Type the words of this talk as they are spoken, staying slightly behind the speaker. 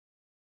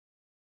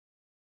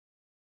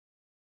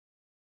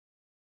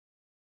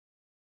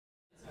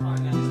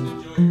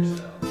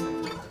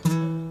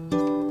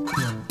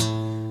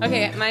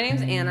Okay, my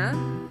name's Anna,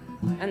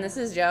 and this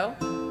is Joe.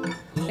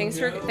 Thanks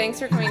for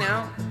coming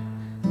out.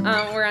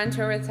 We're on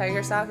tour with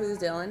Tiger Stop, who's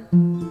Dylan,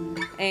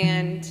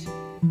 and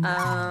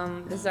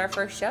this is our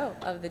first show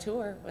of the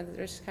tour,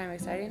 which is kind of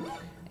exciting.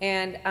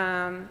 And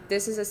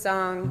this is a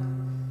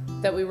song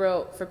that we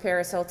wrote for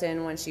Paris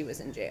Hilton when she was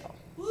in jail.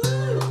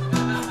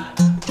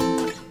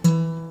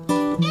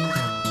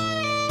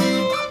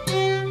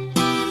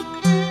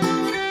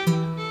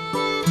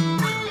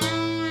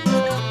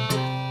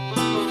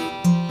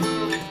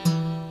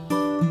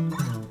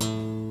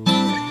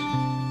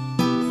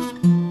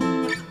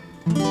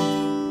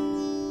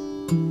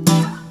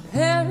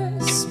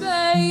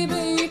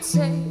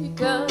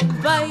 Take a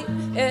bite,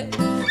 it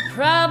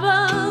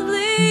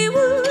probably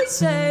would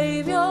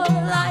save your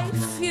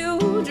life.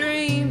 You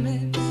dream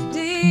in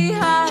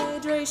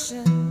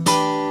dehydration,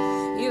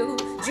 you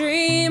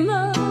dream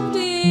of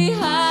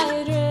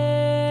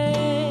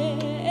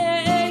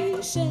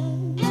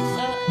dehydration.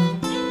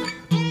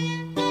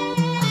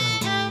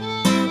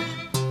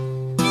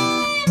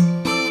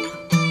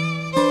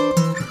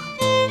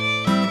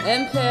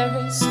 And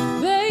Paris,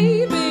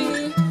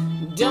 baby,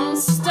 don't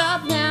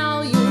stop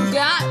now. You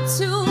got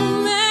to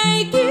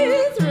make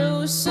it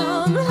through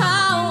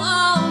somehow.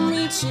 I'll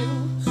meet you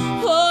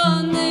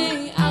on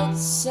the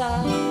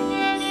outside.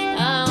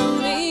 I'll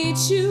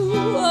meet you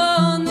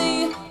on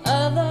the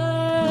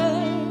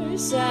other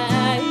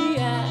side.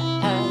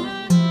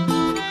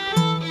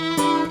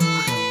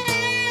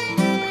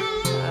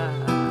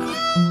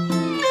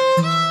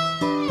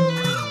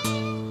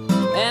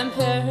 And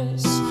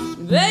Paris,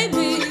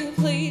 baby,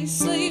 please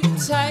sleep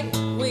tight.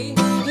 We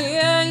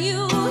hear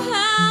you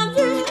have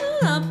been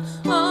up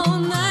all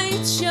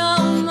night. Your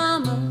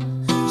mama,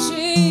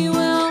 she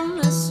will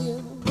miss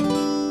you.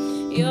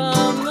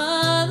 Your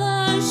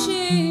mother,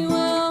 she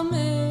will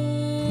miss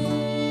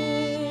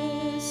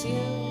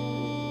you.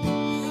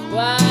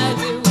 Why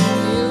do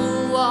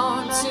you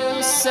want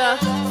to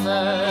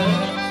suffer?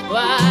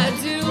 Why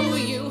do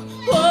you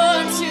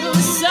want to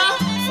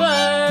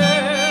suffer?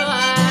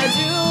 Why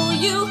do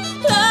you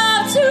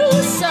love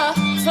to suffer?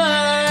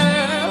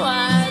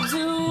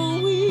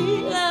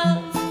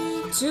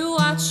 To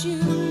watch you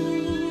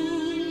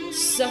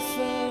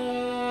suffer.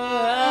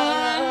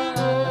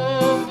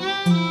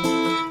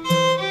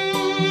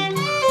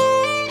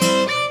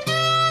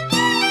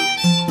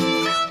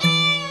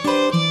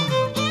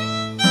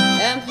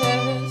 And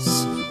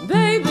Paris,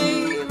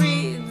 baby,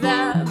 read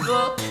that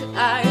book.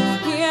 I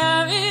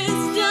hear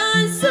it's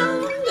done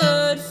some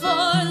good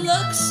for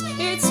looks.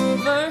 It's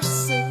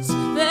verses,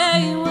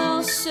 they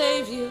will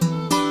save you.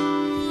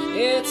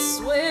 It's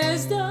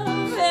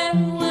wisdom, it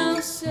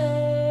will save.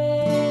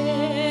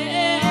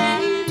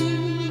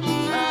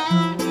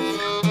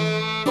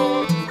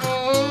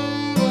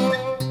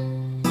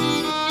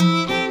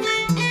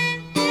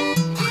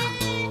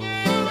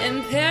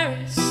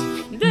 Paris,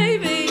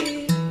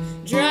 baby,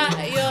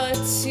 dry your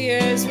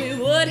tears. We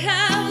would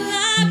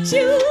have locked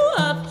you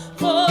up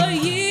for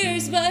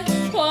years, but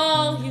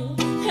all you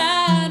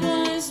had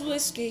was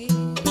whiskey.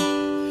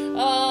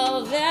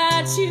 All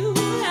that you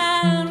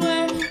had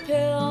were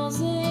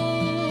pills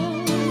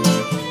and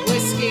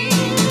whiskey.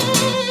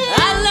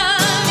 I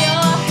love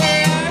your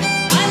hair,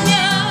 I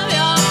love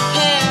your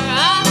hair,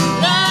 I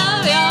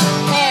love your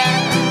hair,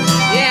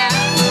 yeah.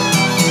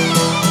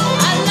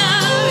 I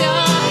love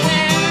your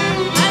hair,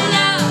 I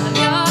love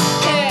your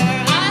hair,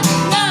 I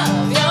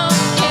love your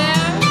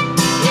hair,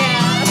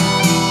 yeah.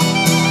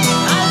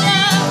 I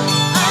love,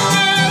 I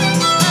love,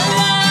 I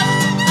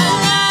love, I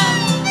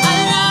love, I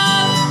love,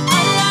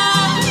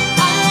 I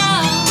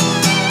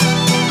love,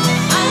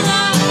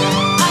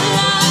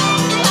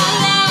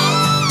 I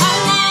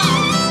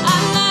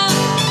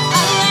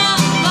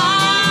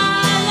love,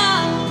 I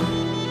love,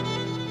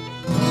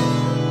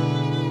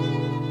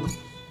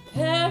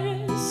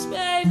 Paris,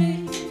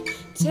 baby,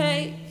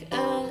 take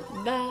a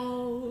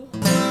bow.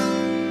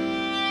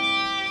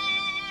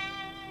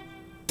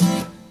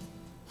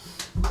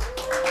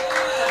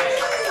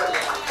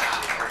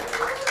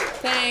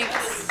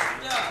 Thanks.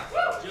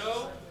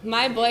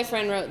 My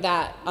boyfriend wrote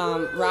that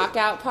rock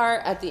out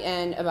part at the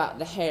end about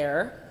the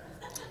hair.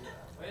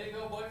 Way to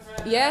go,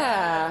 boyfriend.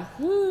 Yeah.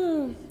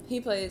 Woo. He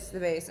plays the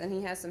bass and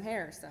he has some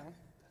hair, so.